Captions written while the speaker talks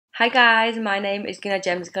Hi guys, my name is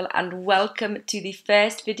Gemzicle and welcome to the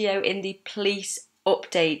first video in the police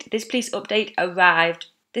update. This police update arrived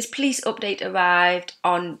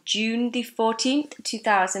on June the 14th,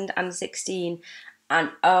 2016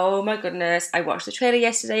 and oh my goodness, I watched the trailer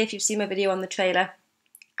yesterday. If you've seen my video on the trailer,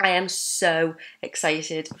 I am so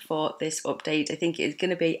excited for this update. I think it's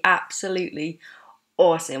going to be absolutely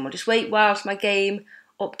awesome. We'll just wait whilst my game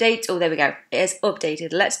updates. Oh, there we go. It is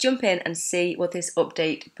updated. Let's jump in and see what this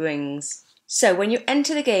update brings. So when you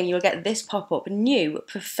enter the game, you'll get this pop-up, new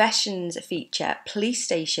professions feature, police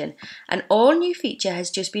station. An all-new feature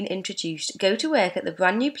has just been introduced. Go to work at the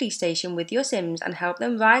brand new police station with your Sims and help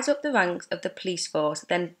them rise up the ranks of the police force.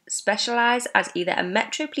 Then specialise as either a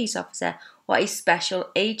Metro police officer or a special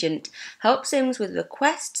agent. Help Sims with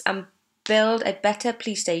requests and build a better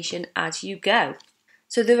police station as you go.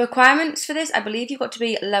 So the requirements for this, I believe you've got to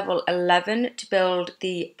be level 11 to build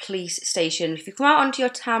the police station. If you come out onto your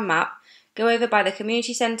town map, go over by the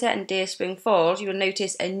community centre and Deer Spring Falls, you will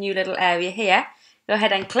notice a new little area here. Go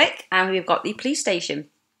ahead and click and we've got the police station.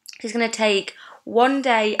 It's going to take 1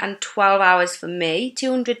 day and 12 hours for me,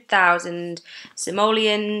 200,000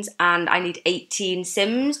 simoleons, and I need 18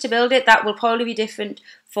 Sims to build it. That will probably be different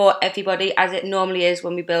for everybody as it normally is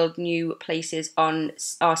when we build new places on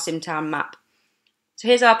our SimTown map. So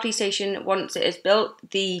here's our police station. Once it is built,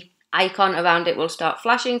 the icon around it will start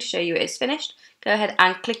flashing to show you it is finished. Go ahead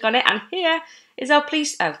and click on it, and here is our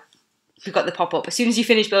police. Oh, we've got the pop-up. As soon as you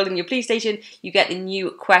finish building your police station, you get the new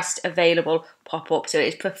quest available pop-up. So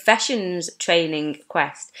it's professions training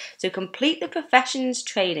quest. So complete the professions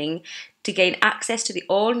training to gain access to the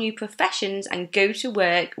all-new professions and go to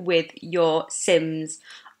work with your Sims.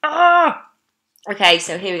 Okay,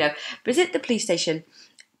 so here we go. Visit the police station.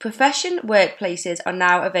 Profession workplaces are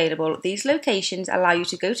now available. These locations allow you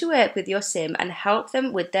to go to work with your Sim and help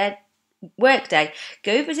them with their workday.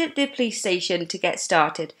 Go visit the police station to get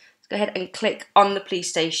started. Let's go ahead and click on the police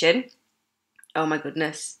station. Oh my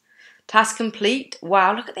goodness. Task complete.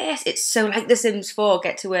 Wow, look at this. It's so like The Sims 4.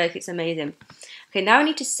 Get to work. It's amazing. Okay, now I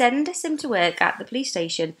need to send a Sim to work at the police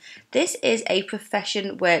station. This is a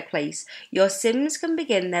profession workplace. Your Sims can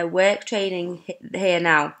begin their work training here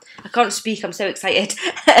now. I can't speak, I'm so excited.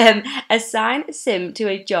 Assign a Sim to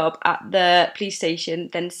a job at the police station,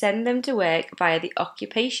 then send them to work via the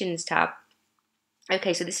occupations tab.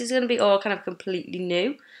 Okay, so this is going to be all kind of completely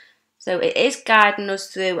new. So it is guiding us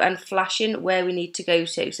through and flashing where we need to go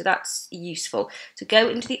to, so that's useful. So go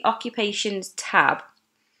into the occupations tab.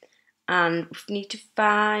 And we need to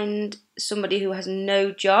find somebody who has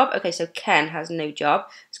no job. Okay, so Ken has no job.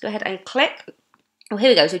 Let's go ahead and click. Oh, here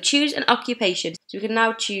we go. So choose an occupation. So we can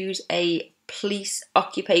now choose a police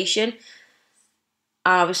occupation.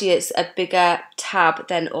 And obviously it's a bigger tab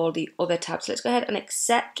than all the other tabs. So let's go ahead and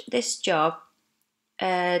accept this job.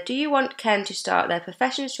 Do you want Ken to start their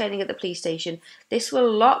professions training at the police station? This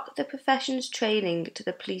will lock the professions training to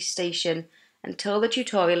the police station until the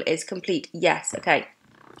tutorial is complete. Yes, okay.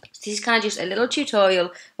 So this is kind of just a little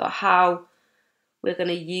tutorial about how we're going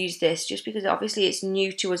to use this, just because obviously it's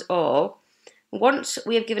new to us all. Once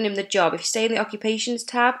we have given him the job, if you stay in the occupations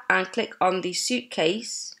tab and click on the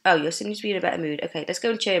suitcase. Oh, your Sim needs to be in a better mood. Okay, let's go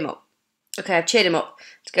and cheer him up. Okay, I've cheered him up.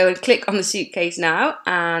 Let's go and click on the suitcase now.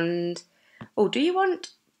 And, oh, do you want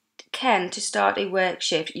Ken to start a work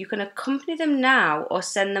shift? You can accompany them now or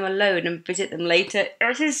send them alone and visit them later.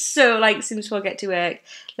 This is so like Sims 4 Get to Work.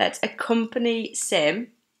 Let's accompany Sim.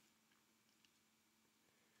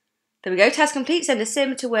 There we go, task complete. Send a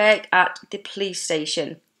Sim to work at the police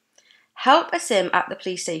station. Help a Sim at the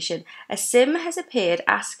police station. A Sim has appeared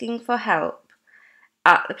asking for help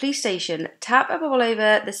at the police station. Tap a bubble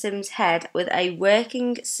over the Sim's head with a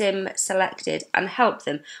working Sim selected and help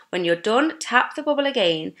them. When you're done, tap the bubble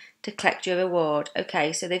again to collect your reward.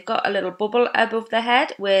 Okay, so they've got a little bubble above their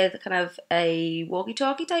head with kind of a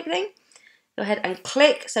walkie-talkie type thing. Go ahead and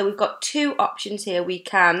click. So we've got two options here. We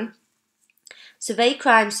can survey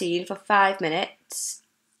crime scene for 5 minutes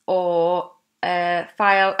or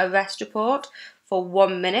file arrest report for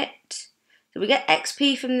 1 minute. So we get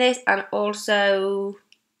XP from this and also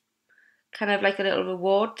kind of like a little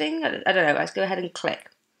reward thing. I don't know, let's go ahead and click.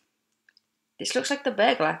 This looks like the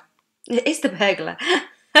burglar. It is the burglar.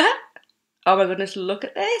 Oh my goodness, look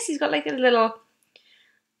at this. He's got like a little,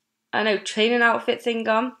 I don't know, training outfit thing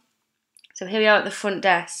on. So here we are at the front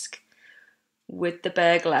desk with the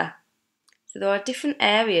burglar. So there are different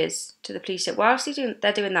areas to the police station. Whilst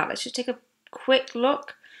they're doing that, let's just take a quick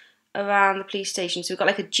look around the police station. So we've got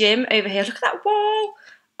like a gym over here. Look at that wall.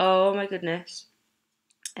 Oh my goodness.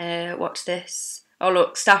 What's this? Oh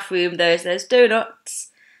look, staff room. There's donuts.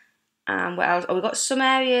 And what else? Oh, we've got some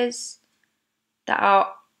areas that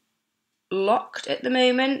are locked at the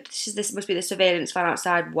moment. This must be the surveillance van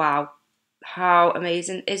outside. Wow, how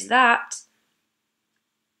amazing is that?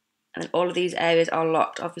 And then all of these areas are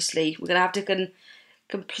locked. Obviously, we're going to have to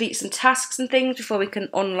complete some tasks and things before we can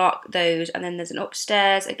unlock those. And then there's an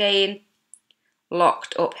upstairs again,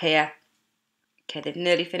 locked up here. Okay, they've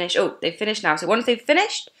nearly finished. Oh, they've finished now. So once they've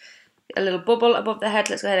finished, a little bubble above their head.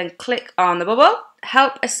 Let's go ahead and click on the bubble.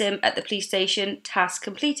 Help a sim at the police station. Task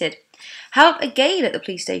completed. Help again at the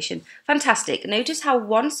police station. Fantastic. Notice how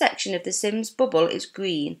one section of the Sims bubble is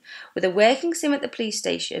green. With a working sim at the police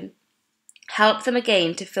station, help them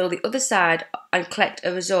again to fill the other side and collect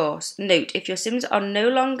a resource. Note, if your Sims are no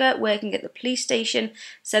longer working at the police station,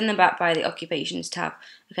 send them back by the occupations tab.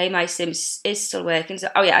 Okay, my Sim is still working. So,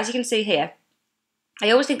 oh yeah, as you can see here,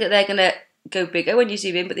 I always think that they're going to go bigger when you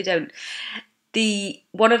zoom in, but they don't.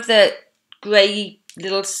 One of the grey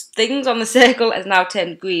little things on the circle has now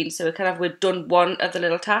turned green, so we've done one of the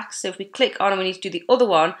little tasks. So if we click on and we need to do the other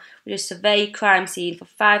one, we just survey crime scene for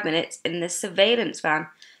 5 minutes in the surveillance van.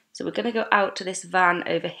 So we're going to go out to this van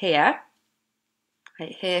over here.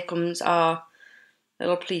 Right, here comes our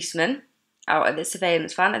little policeman out of the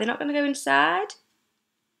surveillance van. Are they not going to go inside?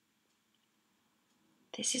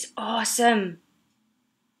 This is awesome.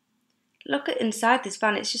 Look at inside this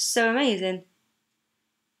van, it's just so amazing.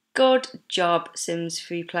 Good job, Sims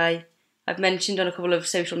Freeplay. I've mentioned on a couple of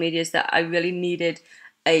social medias that I really needed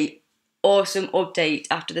a awesome update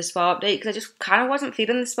after the spa update, because I just kind of wasn't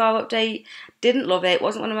feeling the spa update, didn't love it,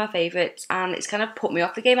 wasn't one of my favourites, and it's kind of put me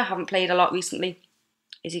off the game. I haven't played a lot recently.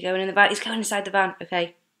 Is he going in the van? He's going inside the van,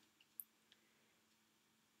 okay.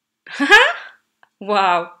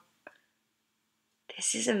 Wow.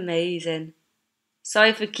 This is amazing.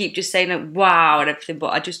 Sorry for keep just saying like wow and everything,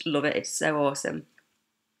 but I just love it. It's so awesome.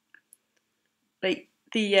 Like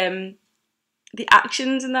the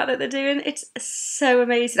actions and that they're doing, it's so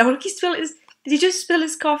amazing. Oh look, did he just spill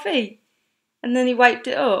his coffee? And then he wiped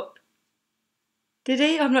it up. Did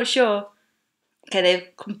he? I'm not sure. Okay,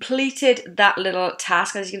 they've completed that little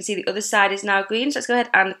task. As you can see, the other side is now green. So let's go ahead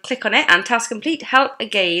and click on it and task complete. Help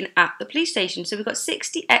again at the police station. So we've got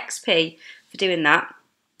 60 XP for doing that.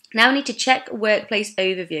 Now we need to check workplace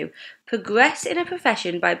overview. Progress in a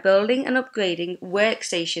profession by building and upgrading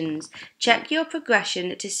workstations. Check your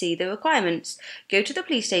progression to see the requirements. Go to the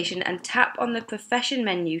police station and tap on the profession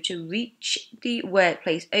menu to reach the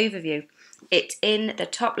workplace overview. It's in the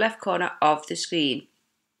top left corner of the screen.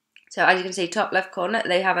 So as you can see, top left corner,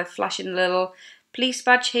 they have a flashing little police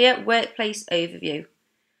badge here, workplace overview.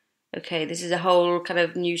 Okay, this is a whole kind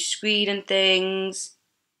of new screen and things.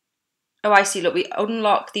 Oh, I see. Look, we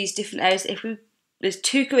unlock these different areas. There's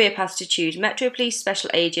 2 career paths to choose: Metro Police,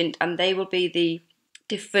 Special Agent, and they will be the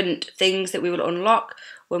different things that we will unlock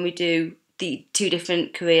when we do the 2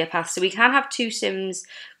 different career paths. So we can have 2 Sims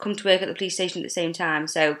come to work at the police station at the same time.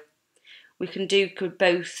 So we can do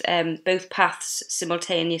both paths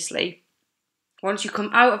simultaneously. Once you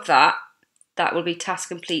come out of that, that will be task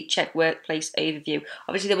complete. Check workplace overview.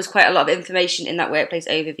 Obviously, there was quite a lot of information in that workplace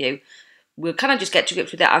overview. We'll kind of just get to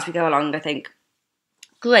grips with it as we go along, I think.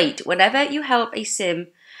 Great. Whenever you help a sim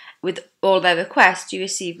with all their requests, you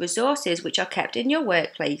receive resources which are kept in your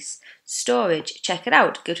workplace. Storage. Check it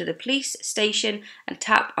out. Go to the police station and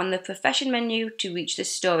tap on the profession menu to reach the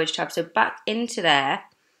storage tab. So back into there.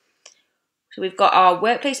 So we've got our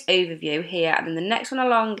workplace overview here, and then the next one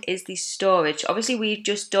along is the storage. Obviously, we've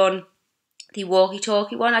just done the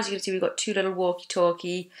walkie-talkie one. As you can see, we've got 2 little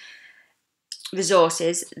walkie-talkie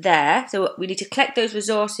resources there, so we need to collect those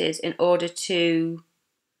resources in order to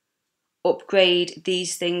upgrade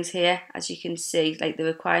these things here. As you can see, like the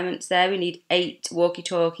requirements there, we need 8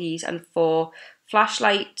 walkie-talkies and 4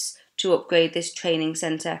 flashlights to upgrade this training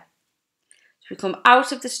centre. So we come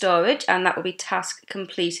out of the storage and that will be task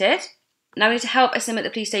completed. Now we need to help a sim at the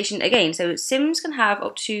police station again. So Sims can have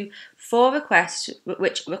up to 4 requests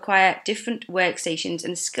which require different workstations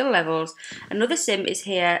and skill levels. Another sim is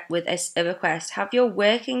here with a request. Have your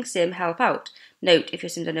working sim help out. Note, if your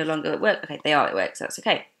sims are no longer at work. Okay, they are at work, so that's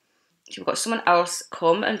okay. So we've got someone else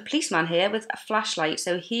come, and policeman here with a flashlight.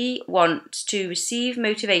 So he wants to receive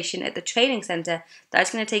motivation at the training centre.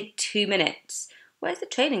 That's going to take 2 minutes. Where's the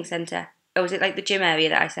training centre? Oh, is it like the gym area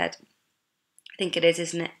that I said? I think it is,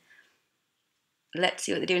 isn't it? Let's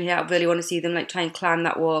see what they're doing here. I really want to see them like try and climb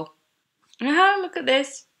that wall. Ah, look at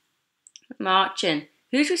this. Marching.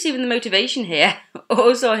 Who's receiving the motivation here?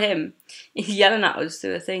 Also him. He's yelling at us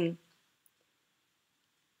through a thing.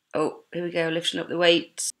 Oh, here we go, lifting up the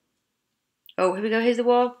weights. Oh, here we go, here's the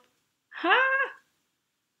wall. Ha!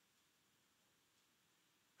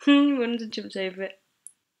 Runs and jumps over it.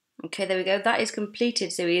 Okay, there we go. That is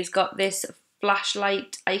completed. So he's got this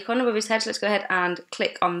flashlight icon above his head. So let's go ahead and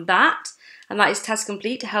click on that. And that is task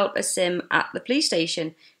complete to help a sim at the police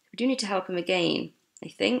station. We do need to help him again, I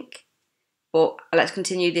think. But let's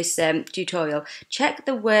continue this tutorial. Check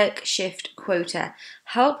the work shift quota.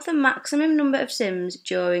 Help the maximum number of sims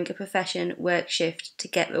during a profession work shift to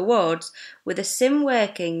get rewards. With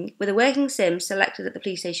a working sim selected at the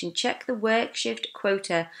police station, check the work shift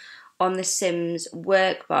quota on the sim's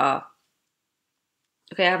work bar.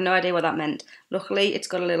 Okay, I have no idea what that meant. Luckily, it's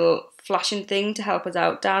got a little flashing thing to help us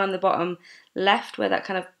out. Down on the bottom left, where that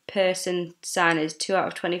kind of person sign is, 2 out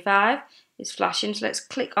of 25 is flashing. So let's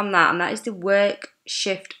click on that, and that is the work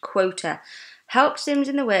shift quota. Help sims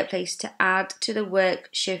in the workplace to add to the work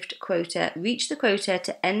shift quota. Reach the quota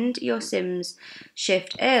to end your sim's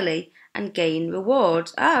shift early and gain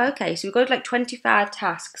rewards. Okay, so we've got like 25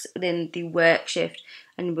 tasks within the work shift.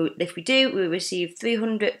 And if we do, we receive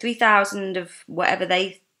 3,000 of whatever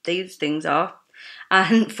these things are,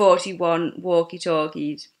 and 41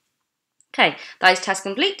 walkie-talkies. Okay, that is task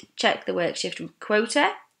complete. Check the work shift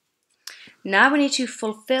quota. Now we need to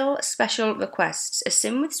fulfill special requests. A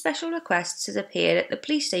sim with special requests has appeared at the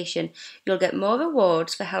police station. You'll get more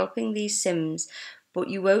rewards for helping these sims, but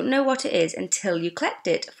you won't know what it is until you collect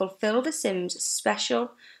it. Fulfill the sim's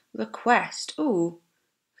special request. Ooh,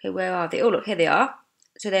 okay, where are they? Oh, look, here they are.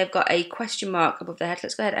 So they've got a question mark above their head.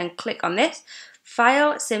 Let's go ahead and click on this.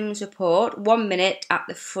 File Sims report, 1 minute at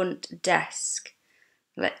the front desk.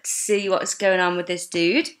 Let's see what's going on with this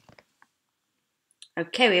dude.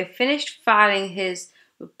 Okay, we have finished filing his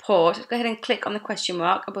report. Let's go ahead and click on the question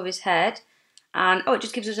mark above his head. And it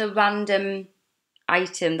just gives us a random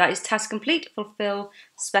item. That is task complete, fulfill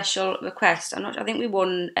special request. I think we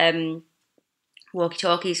won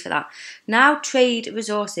walkie-talkies for that. Now trade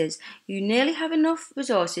resources. You nearly have enough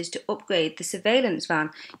resources to upgrade the surveillance van.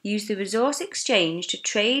 Use the resource exchange to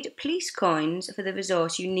trade police coins for the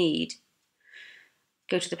resource you need.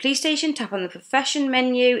 Go to the police station, tap on the profession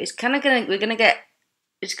menu. It's kind of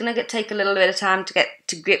take a little bit of time to get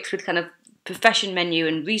to grips with kind of profession menu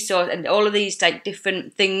and resource and all of these like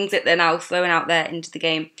different things that they're now throwing out there into the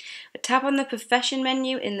game. But tap on the profession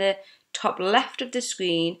menu in the top left of the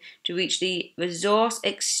screen to reach the resource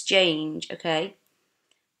exchange. Okay,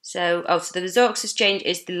 so the resource exchange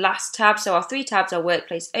is the last tab. So our 3 tabs are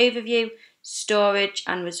workplace overview, storage,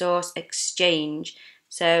 and resource exchange.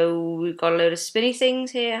 So we've got a load of spinny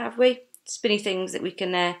things here, have we? Spinny things that we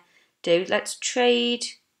can do. Let's trade.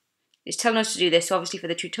 It's telling us to do this, so obviously for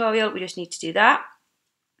the tutorial we just need to do that.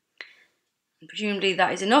 And presumably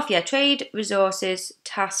that is enough. Yeah, trade resources,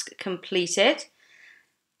 task completed.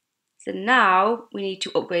 So now we need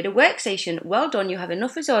to upgrade a workstation. Well done, you have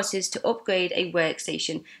enough resources to upgrade a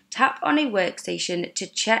workstation. Tap on a workstation to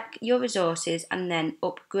check your resources and then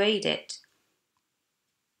upgrade it.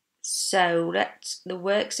 So the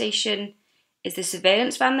workstation is the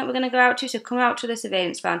surveillance van that we're going to go out to. So come out to the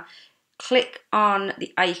surveillance van, click on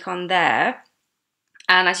the icon there.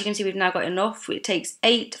 And as you can see, we've now got enough. It takes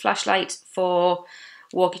 8 flashlights for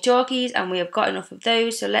walkie-talkies and we have got enough of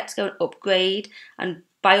those. So let's go and upgrade, and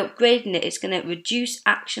by upgrading it, it's going to reduce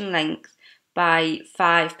action length by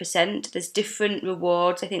 5%. There's different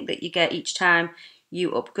rewards, I think, that you get each time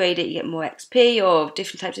you upgrade it. You get more XP or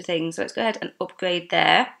different types of things. So let's go ahead and upgrade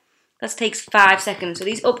there. That takes 5 seconds. So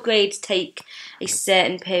these upgrades take a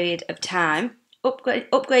certain period of time.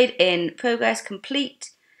 Upgrade in progress,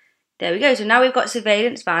 complete. There we go. So now we've got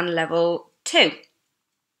surveillance van level 2.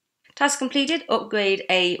 Task completed, upgrade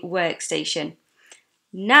a workstation.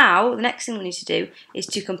 Now, the next thing we need to do is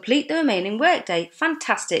to complete the remaining workday.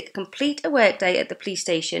 Fantastic. Complete a workday at the police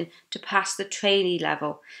station to pass the trainee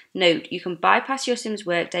level. Note, you can bypass your Sims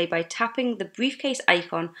workday by tapping the briefcase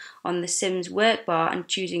icon on the Sims work bar and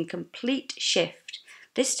choosing complete shift.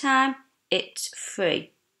 This time, it's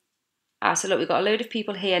free. So look, we've got a load of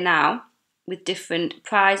people here now with different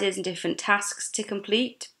prizes and different tasks to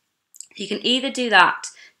complete. You can either do that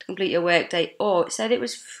to complete your workday, or it said it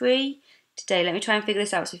was free today. Let me try and figure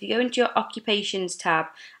this out. So if you go into your occupations tab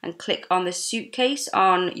and click on the suitcase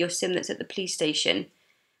on your sim that's at the police station.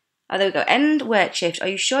 There we go. End work shift. Are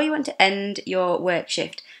you sure you want to end your work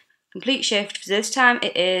shift? Complete shift. So this time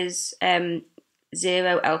it is 0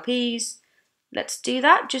 LPs. Let's do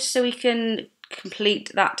that just so we can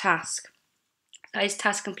complete that task. That is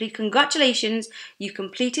task complete. Congratulations, you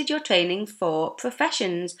completed your training for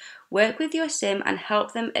professions. Work with your sim and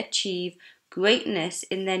help them achieve greatness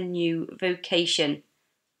in their new vocation.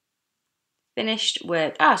 Finished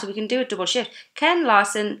work. So we can do a double shift. Ken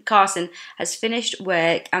Carson has finished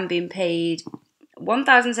work and been paid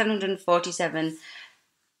 1,747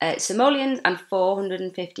 simoleons and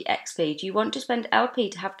 450 XP. Do you want to spend LP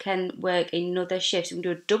to have Ken work another shift? So we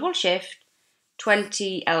can do a double shift,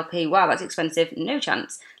 20 LP. Wow, that's expensive. No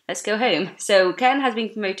chance. Let's go home. So Ken has been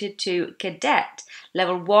promoted to cadet,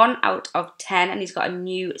 level 1 out of 10, and he's got a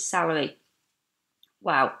new salary.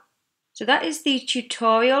 Wow. So that is the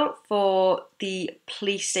tutorial for the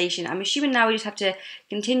police station. I'm assuming now we just have to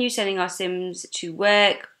continue sending our Sims to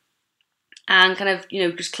work and kind of,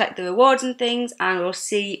 just collect the rewards and things, and we'll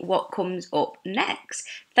see what comes up next.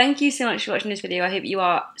 Thank you so much for watching this video. I hope you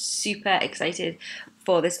are super excited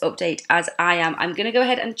for this update as I am. I'm going to go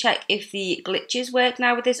ahead and check if the glitches work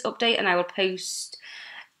now with this update, and I will post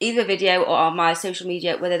either video or on my social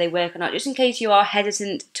media whether they work or not, just in case you are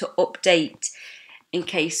hesitant to update, in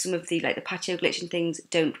case some of the patio glitch and things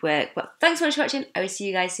don't work. But thanks so much for watching. I will see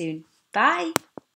you guys soon. Bye!